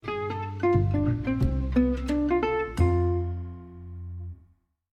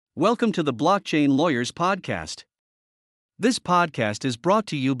Welcome to the Blockchain Lawyers Podcast. This podcast is brought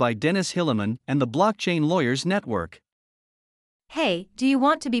to you by Dennis Hilleman and the Blockchain Lawyers Network. Hey, do you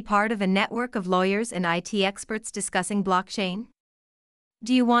want to be part of a network of lawyers and IT experts discussing blockchain?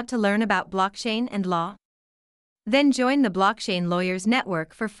 Do you want to learn about blockchain and law? Then join the Blockchain Lawyers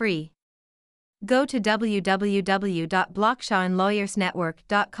Network for free. Go to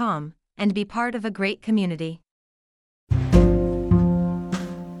www.blockchainlawyersnetwork.com and be part of a great community.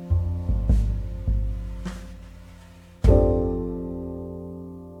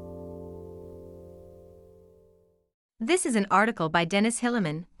 This is an article by Dennis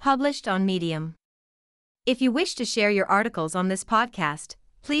Hilleman, published on Medium. If you wish to share your articles on this podcast,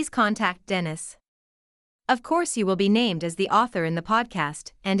 please contact Dennis. Of course, you will be named as the author in the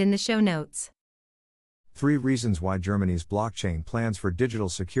podcast and in the show notes. 3 reasons why Germany's blockchain plans for digital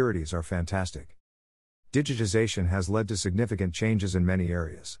securities are fantastic. Digitization has led to significant changes in many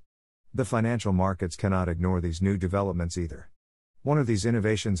areas. The financial markets cannot ignore these new developments either. One of these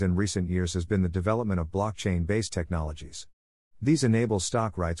innovations in recent years has been the development of blockchain-based technologies. These enable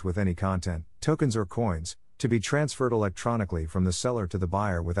stock rights with any content, tokens or coins, to be transferred electronically from the seller to the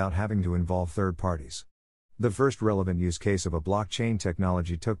buyer without having to involve third parties. The first relevant use case of a blockchain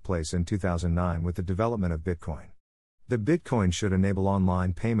technology took place in 2009 with the development of Bitcoin. The Bitcoin should enable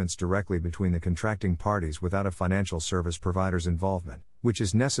online payments directly between the contracting parties without a financial service provider's involvement, which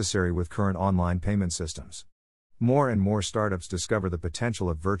is necessary with current online payment systems. More and more startups discover the potential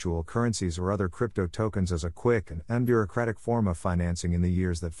of virtual currencies or other crypto tokens as a quick and unbureaucratic form of financing in the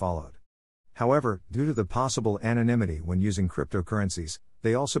years that followed. However, due to the possible anonymity when using cryptocurrencies,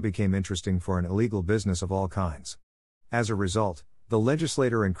 they also became interesting for an illegal business of all kinds. As a result, the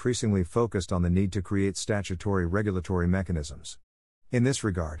legislator increasingly focused on the need to create statutory regulatory mechanisms. In this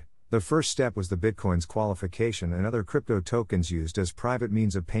regard, the first step was the Bitcoin's qualification and other crypto tokens used as private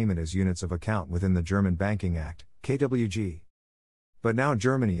means of payment as units of account within the German Banking Act, KWG. But now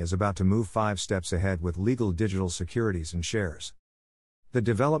Germany is about to move 5 steps ahead with legal digital securities and shares. The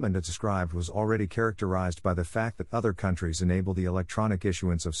development it described was already characterized by the fact that other countries enable the electronic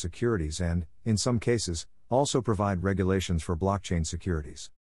issuance of securities and, in some cases, also provide regulations for blockchain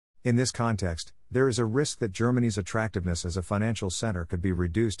securities. In this context, there is a risk that Germany's attractiveness as a financial center could be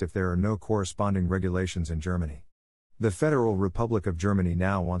reduced if there are no corresponding regulations in Germany. The Federal Republic of Germany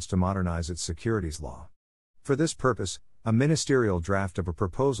now wants to modernize its securities law. For this purpose, a ministerial draft of a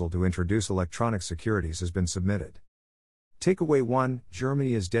proposal to introduce electronic securities has been submitted. Takeaway 1: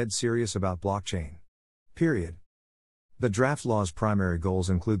 Germany is dead serious about blockchain. Period. The draft law's primary goals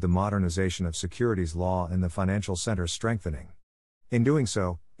include the modernization of securities law and the financial center's strengthening. In doing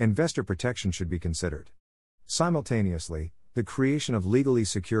so, investor protection should be considered. Simultaneously, the creation of legally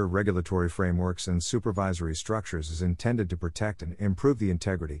secure regulatory frameworks and supervisory structures is intended to protect and improve the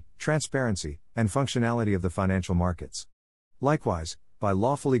integrity, transparency, and functionality of the financial markets. Likewise, by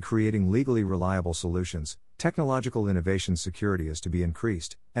lawfully creating legally reliable solutions, technological innovation security is to be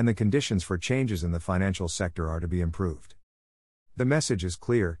increased, and the conditions for changes in the financial sector are to be improved. The message is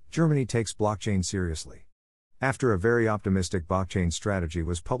clear: Germany takes blockchain seriously. After a very optimistic blockchain strategy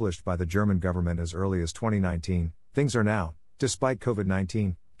was published by the German government as early as 2019, things are now, despite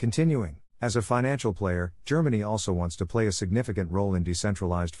COVID-19, continuing. As a financial player, Germany also wants to play a significant role in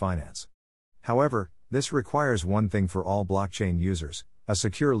decentralized finance. However, this requires one thing for all blockchain users: a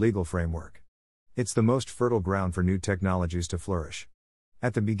secure legal framework. It's the most fertile ground for new technologies to flourish.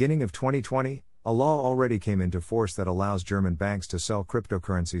 At the beginning of 2020, a law already came into force that allows German banks to sell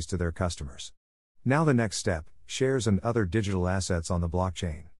cryptocurrencies to their customers. Now the next step: shares and other digital assets on the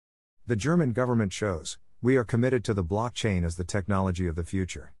blockchain. The German government shows, we are committed to the blockchain as the technology of the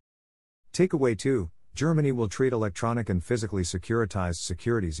future. Takeaway 2: Germany will treat electronic and physically securitized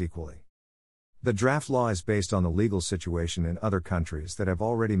securities equally. The draft law is based on the legal situation in other countries that have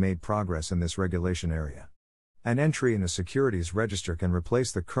already made progress in this regulation area. An entry in a securities register can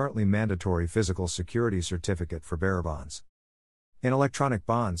replace the currently mandatory physical security certificate for bearer bonds. In electronic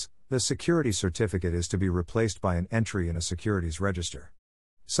bonds, the security certificate is to be replaced by an entry in a securities register.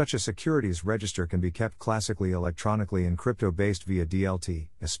 Such a securities register can be kept classically electronically and crypto-based via DLT,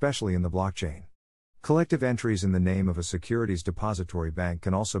 especially in the blockchain. Collective entries in the name of a securities depository bank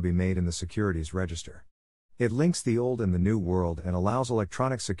can also be made in the securities register. It links the old and the new world and allows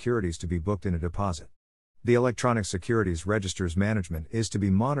electronic securities to be booked in a deposit. The electronic securities register's management is to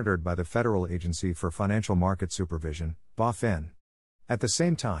be monitored by the Federal Agency for Financial Market Supervision, BaFin. At the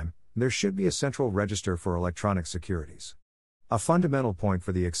same time, there should be a central register for electronic securities. A fundamental point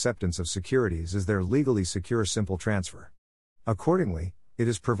for the acceptance of securities is their legally secure simple transfer. Accordingly, It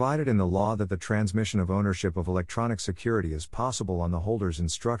is provided in the law that the transmission of ownership of electronic security is possible on the holder's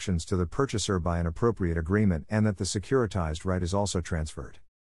instructions to the purchaser by an appropriate agreement and that the securitized right is also transferred.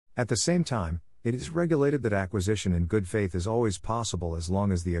 At the same time, it is regulated that acquisition in good faith is always possible as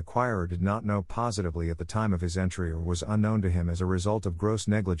long as the acquirer did not know positively at the time of his entry or was unknown to him as a result of gross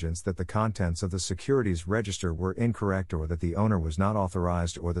negligence that the contents of the securities register were incorrect or that the owner was not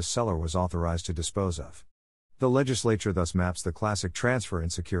authorized or the seller was authorized to dispose of. The legislature thus maps the classic transfer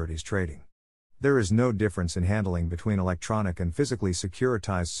in securities trading. There is no difference in handling between electronic and physically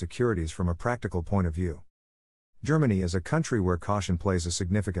securitized securities from a practical point of view. Germany is a country where caution plays a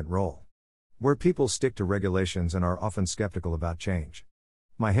significant role. Where people stick to regulations and are often skeptical about change.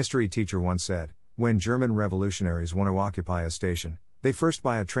 My history teacher once said, when German revolutionaries want to occupy a station, they first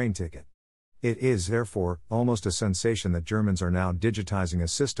buy a train ticket. It is, therefore, almost a sensation that Germans are now digitizing a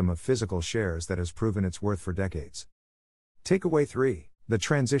system of physical shares that has proven its worth for decades. Takeaway 3. The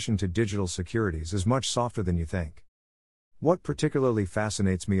transition to digital securities is much softer than you think. What particularly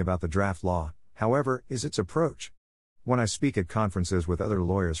fascinates me about the draft law, however, is its approach. When I speak at conferences with other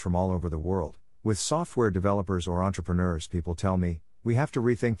lawyers from all over the world, with software developers or entrepreneurs, people tell me, we have to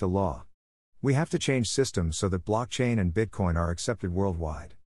rethink the law. We have to change systems so that blockchain and Bitcoin are accepted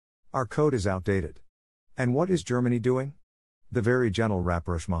worldwide. Our code is outdated. And what is Germany doing? The very gentle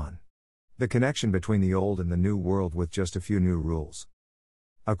rapprochement. The connection between the old and the new world with just a few new rules.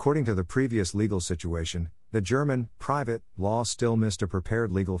 According to the previous legal situation, the German, private, law still missed a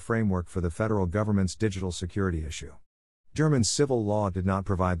prepared legal framework for the federal government's digital security issue. German civil law did not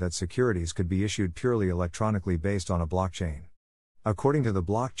provide that securities could be issued purely electronically based on a blockchain. According to the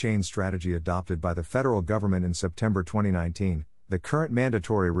blockchain strategy adopted by the federal government in September 2019, the current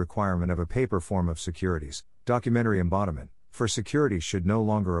mandatory requirement of a paper form of securities, documentary embodiment, for securities should no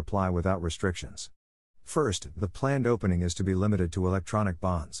longer apply without restrictions. First, the planned opening is to be limited to electronic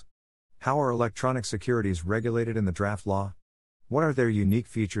bonds. How are electronic securities regulated in the draft law? What are their unique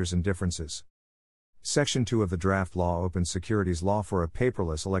features and differences? Section 2 of the draft law opens securities law for a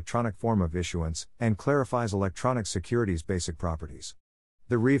paperless electronic form of issuance, and clarifies electronic securities' basic properties.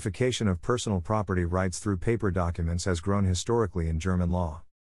 The reification of personal property rights through paper documents has grown historically in German law.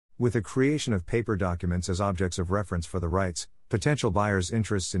 With the creation of paper documents as objects of reference for the rights, potential buyers'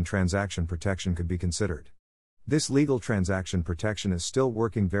 interests in transaction protection could be considered. This legal transaction protection is still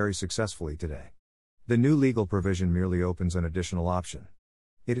working very successfully today. The new legal provision merely opens an additional option.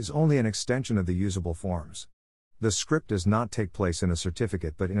 It is only an extension of the usable forms. The script does not take place in a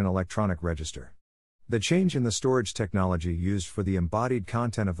certificate but in an electronic register. The change in the storage technology used for the embodied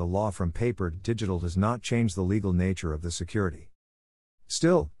content of the law from paper to digital does not change the legal nature of the security.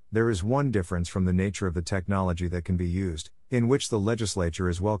 Still, there is one difference from the nature of the technology that can be used, in which the legislature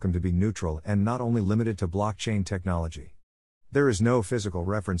is welcome to be neutral and not only limited to blockchain technology. There is no physical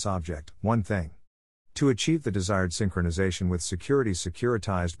reference object, one thing. To achieve the desired synchronization with securities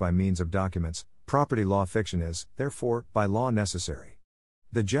securitized by means of documents, property law fiction is, therefore, by law necessary.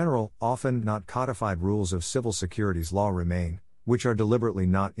 The general, often not codified rules of civil securities law remain, which are deliberately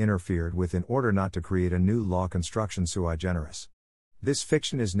not interfered with in order not to create a new law construction sui generis. This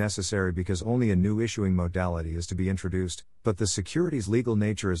fiction is necessary because only a new issuing modality is to be introduced, but the security's legal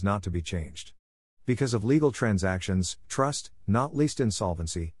nature is not to be changed. Because of legal transactions, trust, not least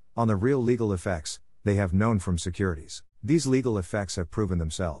insolvency, on the real legal effects, they have known from securities. These legal effects have proven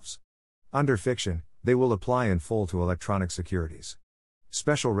themselves. Under fiction, they will apply in full to electronic securities.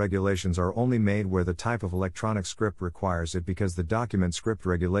 Special regulations are only made where the type of electronic script requires it because the document script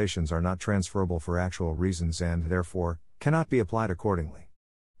regulations are not transferable for actual reasons and, therefore, cannot be applied accordingly.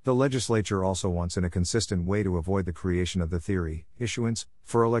 The legislature also wants in a consistent way to avoid the creation of the theory, issuance,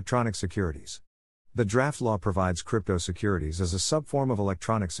 for electronic securities. The draft law provides crypto securities as a subform of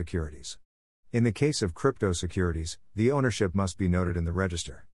electronic securities. In the case of crypto securities, the ownership must be noted in the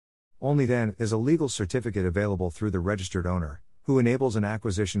register. Only then is a legal certificate available through the registered owner, who enables an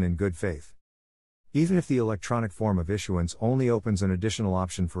acquisition in good faith. Even if the electronic form of issuance only opens an additional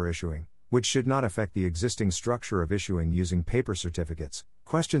option for issuing, which should not affect the existing structure of issuing using paper certificates,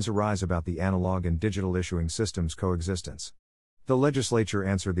 questions arise about the analog and digital issuing systems' coexistence. The legislature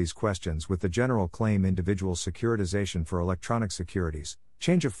answered these questions with the general claim individual securitization for electronic securities,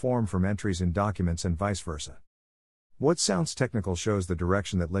 change of form from entries in documents and vice versa. What sounds technical shows the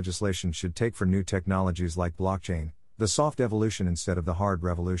direction that legislation should take for new technologies like blockchain, the soft evolution instead of the hard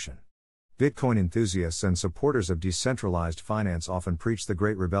revolution. Bitcoin enthusiasts and supporters of decentralized finance often preach the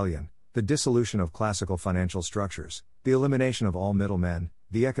Great Rebellion, the dissolution of classical financial structures, the elimination of all middlemen,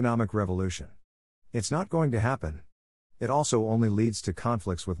 the economic revolution. It's not going to happen. It also only leads to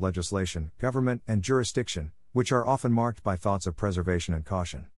conflicts with legislation, government, and jurisdiction, which are often marked by thoughts of preservation and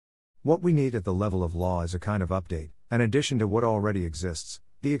caution. What we need at the level of law is a kind of update, an addition to what already exists,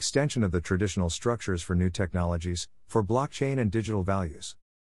 the extension of the traditional structures for new technologies, for blockchain and digital values.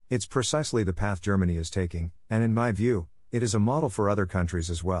 It's precisely the path Germany is taking, and in my view, it is a model for other countries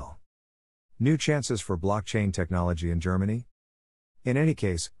as well. New chances for blockchain technology in Germany? In any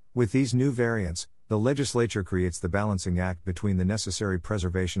case, with these new variants, the legislature creates the balancing act between the necessary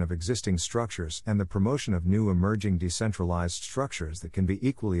preservation of existing structures and the promotion of new emerging decentralized structures that can be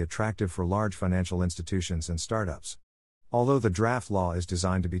equally attractive for large financial institutions and startups. Although the draft law is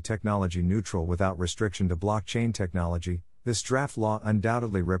designed to be technology neutral without restriction to blockchain technology, this draft law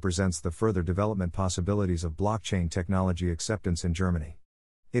undoubtedly represents the further development possibilities of blockchain technology acceptance in Germany.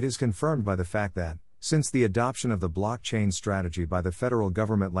 It is confirmed by the fact that, since the adoption of the blockchain strategy by the federal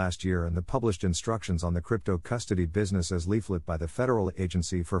government last year and the published instructions on the crypto custody business as leaflet by the Federal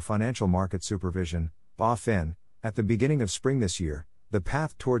Agency for Financial Market Supervision, BaFin, at the beginning of spring this year, the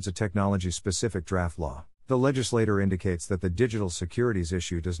path towards a technology-specific draft law. The legislator indicates that the digital securities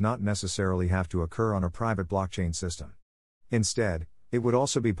issue does not necessarily have to occur on a private blockchain system. Instead, it would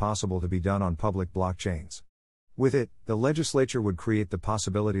also be possible to be done on public blockchains. With it, the legislature would create the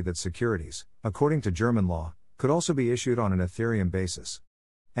possibility that securities, according to German law, could also be issued on an Ethereum basis.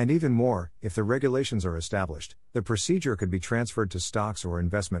 And even more, if the regulations are established, the procedure could be transferred to stocks or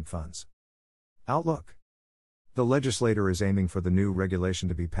investment funds. Outlook. The legislator is aiming for the new regulation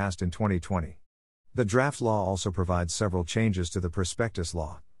to be passed in 2020. The draft law also provides several changes to the prospectus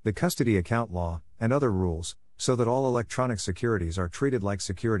law, the custody account law, and other rules, so that all electronic securities are treated like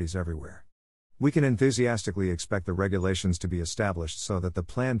securities everywhere. We can enthusiastically expect the regulations to be established so that the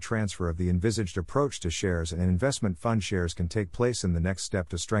planned transfer of the envisaged approach to shares and investment fund shares can take place in the next step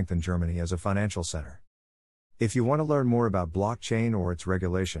to strengthen Germany as a financial center. If you want to learn more about blockchain or its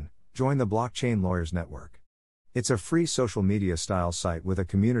regulation, join the Blockchain Lawyers Network. It's a free social media style site with a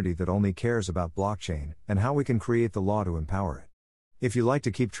community that only cares about blockchain and how we can create the law to empower it. If you like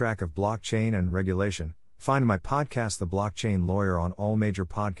to keep track of blockchain and regulation, find my podcast The Blockchain Lawyer on all major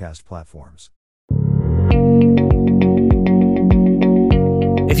podcast platforms.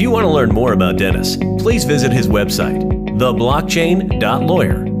 If you want to learn more about Dennis, please visit his website,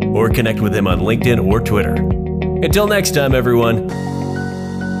 theblockchain.lawyer, or connect with him on LinkedIn or Twitter. Until next time, everyone.